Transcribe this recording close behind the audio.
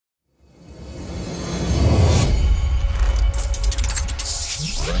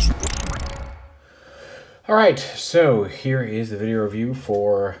Alright, so here is the video review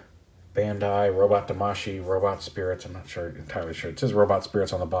for Bandai Robot Damashi Robot Spirits. I'm not entirely sure. It says Robot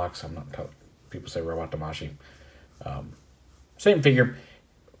Spirits on the box. I'm not people say Robot Damashi. Same figure.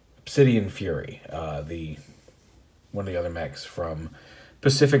 Obsidian Fury, one of the other mechs from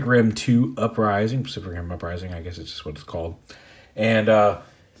Pacific Rim 2 Uprising. Pacific Rim Uprising, I guess it's just what it's called. And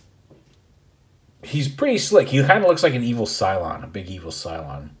he's pretty slick. He kind of looks like an evil Cylon, a big evil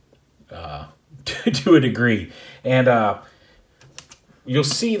Cylon. To a degree, and you'll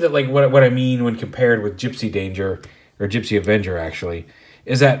see that like what I mean when compared with Gypsy Danger or Gypsy Avenger actually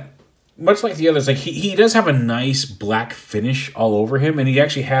is that much like the others, like he does have a nice black finish all over him, and he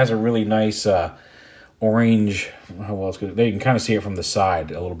actually has a really nice orange. How well it's good. There you can kind of see it from the side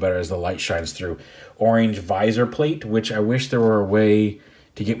a little better as the light shines through. Orange visor plate, which I wish there were a way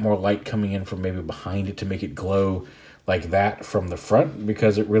to get more light coming in from maybe behind it to make it glow like that from the front,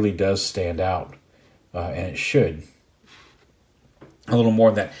 because it really does stand out, and it should a little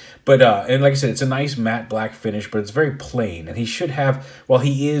more than that. But and like I said, it's a nice matte black finish, but it's very plain. And he should have, while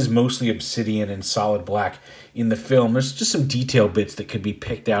he is mostly obsidian and solid black in the film, there's just some detail bits that could be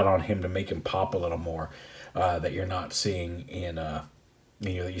picked out on him to make him pop a little more, that you're not seeing in that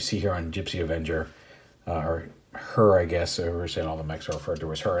you see here on Gypsy Avenger, or her, I guess. We're saying all the mechs are referred to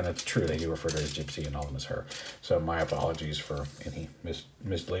as her, and that's true. They do refer to her as Gypsy and all of them as her. So my apologies for any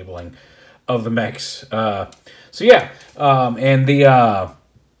mislabeling of the mechs. So yeah, and the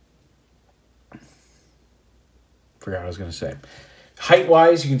forgot what I was going to say.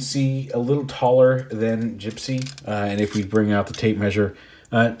 Height-wise, you can see a little taller than Gypsy, and if we bring out the tape measure,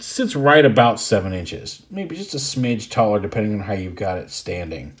 it sits right about 7 inches, maybe just a smidge taller depending on how you've got it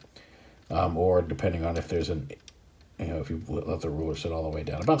standing. Or depending on if there's if you let the ruler sit all the way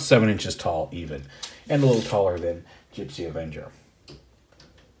down. About 7 inches tall even, and a little taller than Gypsy Avenger.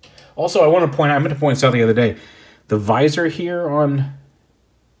 Also, I meant to point this out the other day, the visor here on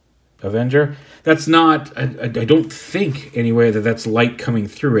Avenger, that's not, I don't think anyway that's light coming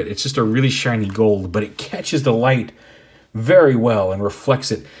through it. It's just a really shiny gold, but it catches the light very well and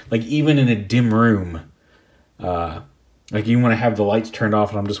reflects it, like even in a dim room. Like you want to have the lights turned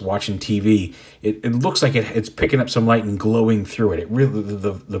off and I'm just watching TV. It looks like it's picking up some light and glowing through it. It really,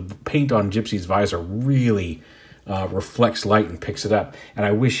 the paint on Gypsy's visor really reflects light and picks it up. And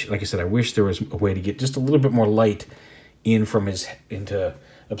I wish, like I said, I wish there was a way to get just a little bit more light in from into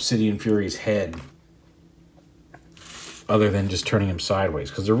Obsidian Fury's head, other than just turning him sideways,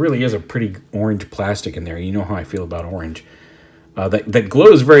 because there really is a pretty orange plastic in there. You know how I feel about orange. That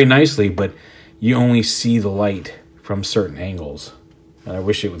glows very nicely, but you only see the light from certain angles. And I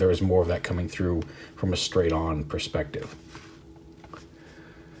wish there was more of that coming through from a straight-on perspective.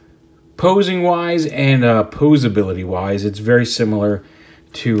 Posing-wise and posability-wise, it's very similar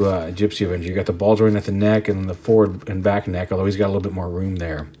to Gypsy Avenger. You got the ball joint at the neck and the forward and back neck, although he's got a little bit more room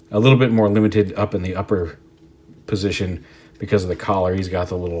there. A little bit more limited up in the upper position because of the collar. He's got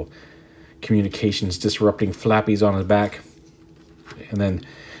the little communications disrupting flappies on his back. And then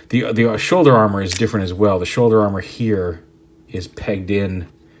the shoulder armor is different as well. The shoulder armor here is pegged in.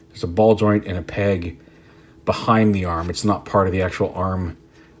 There's a ball joint and a peg behind the arm. It's not part of the actual arm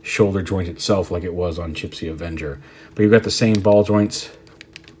shoulder joint itself like it was on Gypsy Avenger. But you've got the same ball joints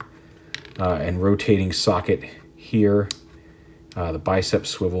and rotating socket here. The bicep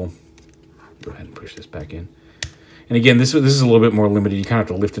swivel. Go ahead and push this back in. And again, this is a little bit more limited. You kind of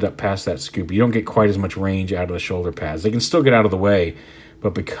have to lift it up past that scoop. You don't get quite as much range out of the shoulder pads. They can still get out of the way,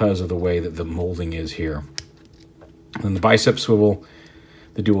 but because of the way that the molding is here. And the bicep swivel,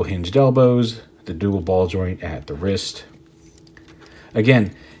 the dual hinged elbows, the dual ball joint at the wrist.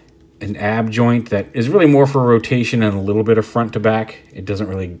 Again, an ab joint that is really more for rotation and a little bit of front to back. It doesn't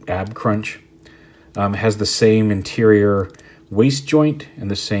really ab crunch. Has the same interior waist joint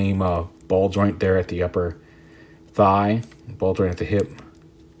and the same ball joint there at the upper thigh, ball joint at the hip,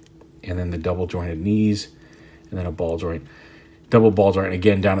 and then the double jointed knees, and then a ball joint. Double ball joint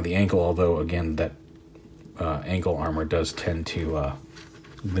again down at the ankle, although again that ankle armor does tend to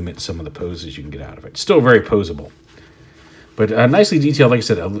limit some of the poses you can get out of it. Still very posable, but nicely detailed. Like I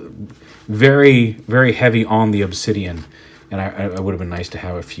said, very, very heavy on the obsidian, and I would have been nice to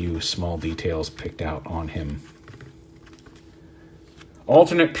have a few small details picked out on him.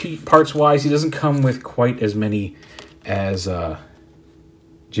 Alternate parts wise, he doesn't come with quite as many as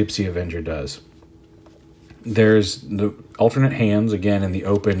Gypsy Avenger does. There's the alternate hands, again, in the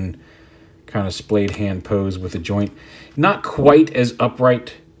open kind of splayed hand pose with the joint. Not quite as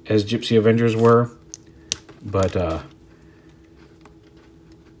upright as Gypsy Avengers were, but the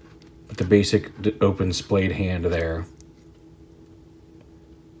basic open splayed hand there.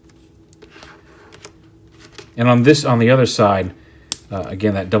 And on the other side,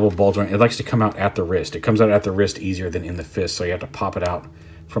 again, that double ball joint, it likes to come out at the wrist. It comes out at the wrist easier than in the fist, so you have to pop it out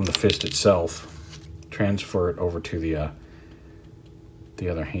from the fist itself, transfer it over to the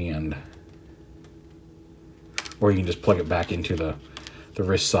other hand. Or you can just plug it back into the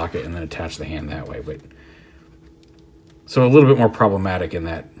wrist socket and then attach the hand that way. But so a little bit more problematic in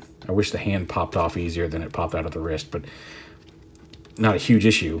that I wish the hand popped off easier than it popped out of the wrist, but not a huge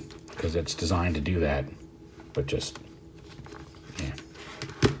issue because it's designed to do that. But just, yeah,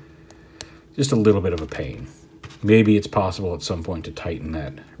 just a little bit of a pain. Maybe it's possible at some point to tighten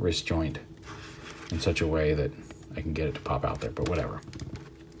that wrist joint in such a way that I can get it to pop out there, but whatever.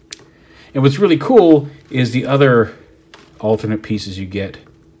 And what's really cool is the other alternate pieces you get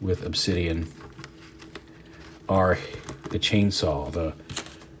with Obsidian are the chainsaw, the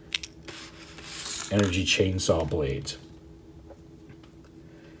energy chainsaw blades.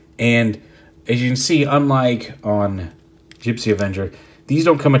 And as you can see, unlike on Gypsy Avenger, these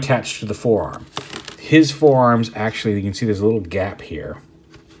don't come attached to the forearm. His forearms, actually, you can see there's a little gap here.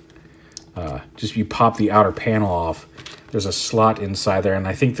 Just you pop the outer panel off, there's a slot inside there, and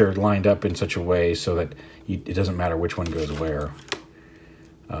I think they're lined up in such a way so that it doesn't matter which one goes where.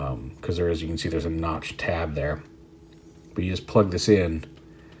 Because there is, you can see there's a notch tab there. But you just plug this in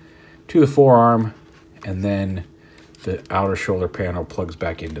to the forearm, and then the outer shoulder panel plugs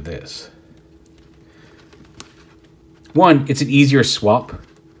back into this. One, it's an easier swap,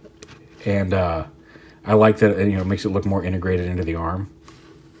 and I like that, you know, it makes it look more integrated into the arm.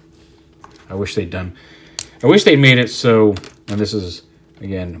 I wish they'd made it so, and this is,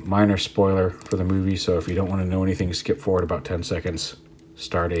 again, minor spoiler for the movie, so if you don't want to know anything, skip forward about 10 seconds,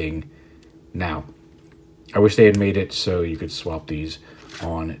 starting now. I wish they had made it so you could swap these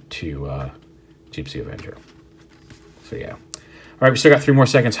on to Gypsy Avenger. So yeah. All right, we still got 3 more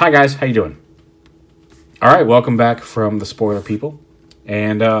seconds. Hi guys, how you doing? All right, welcome back from the spoiler people.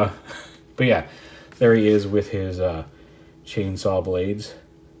 And, but yeah, there he is with his chainsaw blades.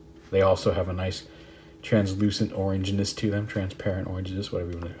 They also have a nice translucent orangeness to them, transparent orangeness,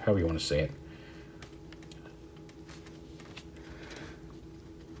 however you want to say it.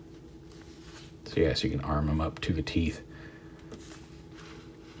 So yeah, so you can arm them up to the teeth.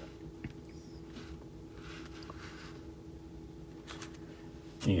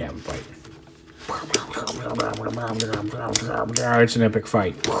 You can have them fight. It's an epic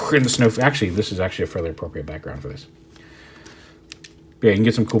fight in the snow. Actually, this is actually a fairly appropriate background for this. Yeah, you can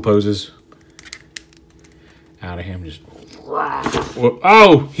get some cool poses out of him. Just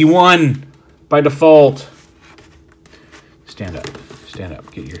oh, he won by default. Stand up, stand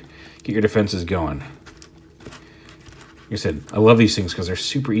up. Get your defenses going. Like I said, I love these things because they're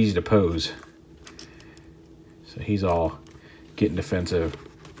super easy to pose. So he's all getting defensive.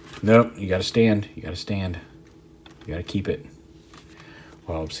 Nope, you gotta stand. You gotta stand. You gotta keep it.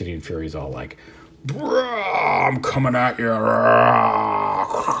 While Obsidian Fury's all like, I'm coming at you.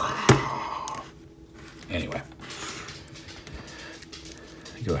 Anyway.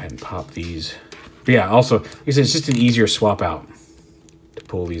 Go ahead and pop these. But yeah, also, like I said, it's just an easier swap out to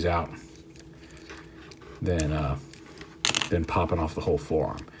pull these out than popping off the whole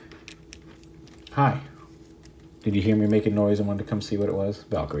forearm. Hi. Did you hear me making noise and wanted to come see what it was?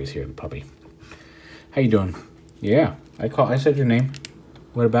 Valkyrie's here, the puppy. How you doing? Yeah, I said your name.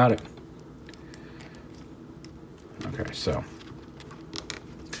 What about it? Okay, so.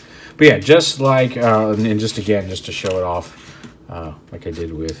 But yeah, just like, and just again, just to show it off, like I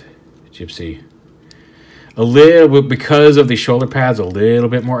did with Gypsy. A little bit, because of the shoulder pads, a little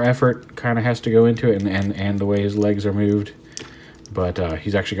bit more effort kind of has to go into it, and the way his legs are moved. But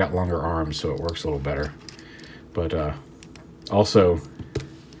he's actually got longer arms, so it works a little better. But also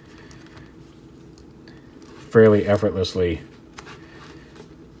fairly effortlessly.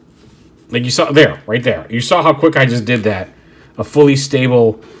 Like you saw there, right there. You saw how quick I just did that. A fully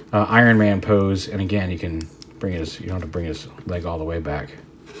stable Iron Man pose. And again, you can bring his, you don't have to bring his leg all the way back.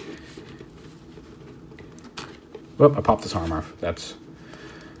 Whoop, I popped this arm off. That's,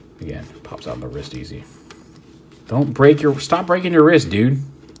 again, pops out on the wrist easy. Don't break your, stop breaking your wrist, dude.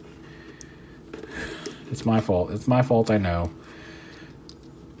 It's my fault. It's my fault, I know.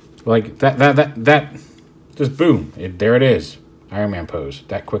 Like, that, just boom. There it is. Iron Man pose.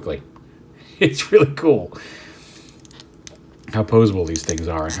 That quickly. It's really cool. How posable these things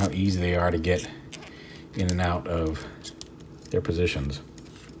are. And how easy they are to get in and out of their positions.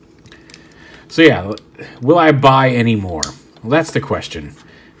 So yeah, will I buy any more? Well, that's the question.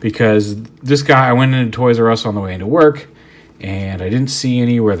 Because this guy, I went into Toys R Us on the way into work, and I didn't see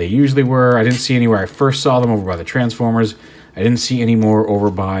any where they usually were. I didn't see any where I first saw them over by the Transformers. I didn't see any more over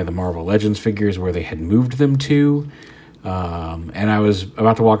by the Marvel Legends figures where they had moved them to. And I was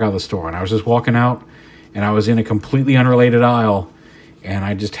about to walk out of the store, and I was just walking out, and I was in a completely unrelated aisle, and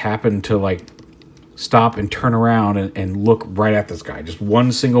I just happened to like stop and turn around and look right at this guy. Just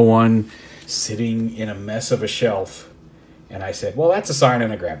one single one sitting in a mess of a shelf. And I said, well, that's a sign,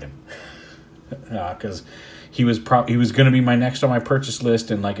 and I grabbed him. Because he was going to be my next on my purchase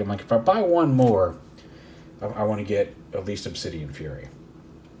list, and I'm like, if I buy one more, I want to get at least Obsidian Fury.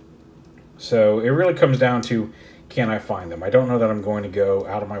 So it really comes down to, can I find them? I don't know that I'm going to go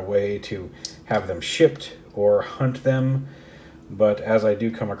out of my way to have them shipped or hunt them, but as I do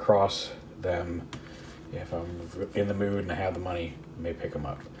come across them, if I'm in the mood and I have the money, I may pick them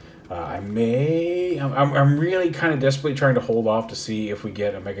up. I'm really kind of desperately trying to hold off to see if we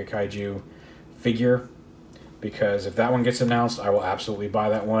get a Mega Kaiju figure, because if that one gets announced, I will absolutely buy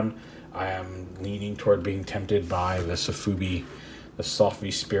that one. I am leaning toward being tempted by the Sofubi, the Softly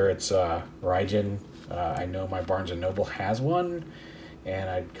Spirits Raijin. I know my Barnes & Noble has one, and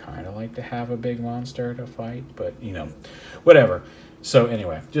I'd kind of like to have a big monster to fight, but, you know, whatever. So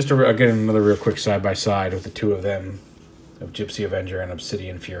anyway, just to again, another real quick side-by-side with the two of them, of Gypsy Avenger and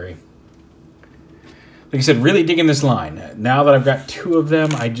Obsidian Fury. Like I said, really digging this line. Now that I've got two of them,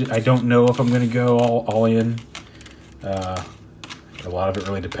 I don't know if I'm going to go all in. A lot of it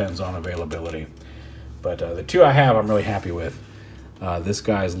really depends on availability. But the two I have, I'm really happy with. This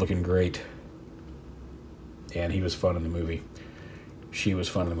guy is looking great. And he was fun in the movie. She was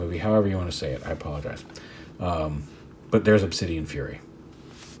fun in the movie. However you want to say it. I apologize. But there's Obsidian Fury.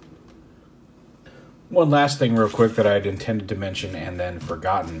 One last thing real quick that I had intended to mention and then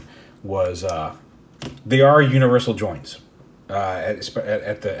forgotten was they are universal joints at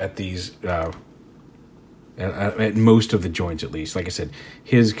most of the joints, at least. Like I said,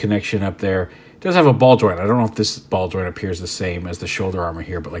 his connection up there does have a ball joint. I don't know if this ball joint appears the same as the shoulder armor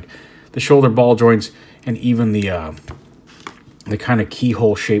here, but like the shoulder ball joints and even the kind of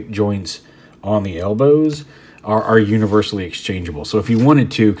keyhole shaped joints on the elbows are universally exchangeable. So if you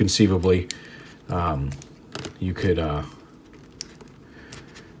wanted to, conceivably, you could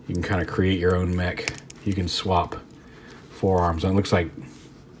you can kind of create your own mech. You can swap forearms. And it looks like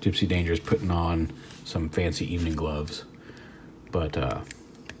Gypsy Danger is putting on some fancy evening gloves, but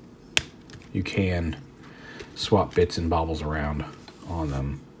you can swap bits and bobbles around on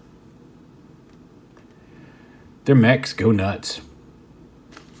them. Their mechs go nuts.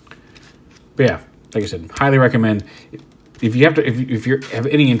 But yeah, like I said, highly recommend. If you have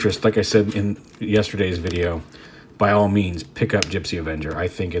any interest, like I said in yesterday's video, by all means, pick up Gypsy Avenger. I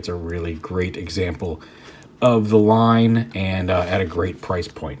think it's a really great example of the line, and at a great price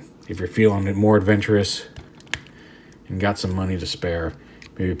point. If you're feeling more adventurous and got some money to spare,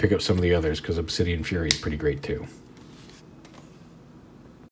 maybe pick up some of the others, because Obsidian Fury is pretty great too.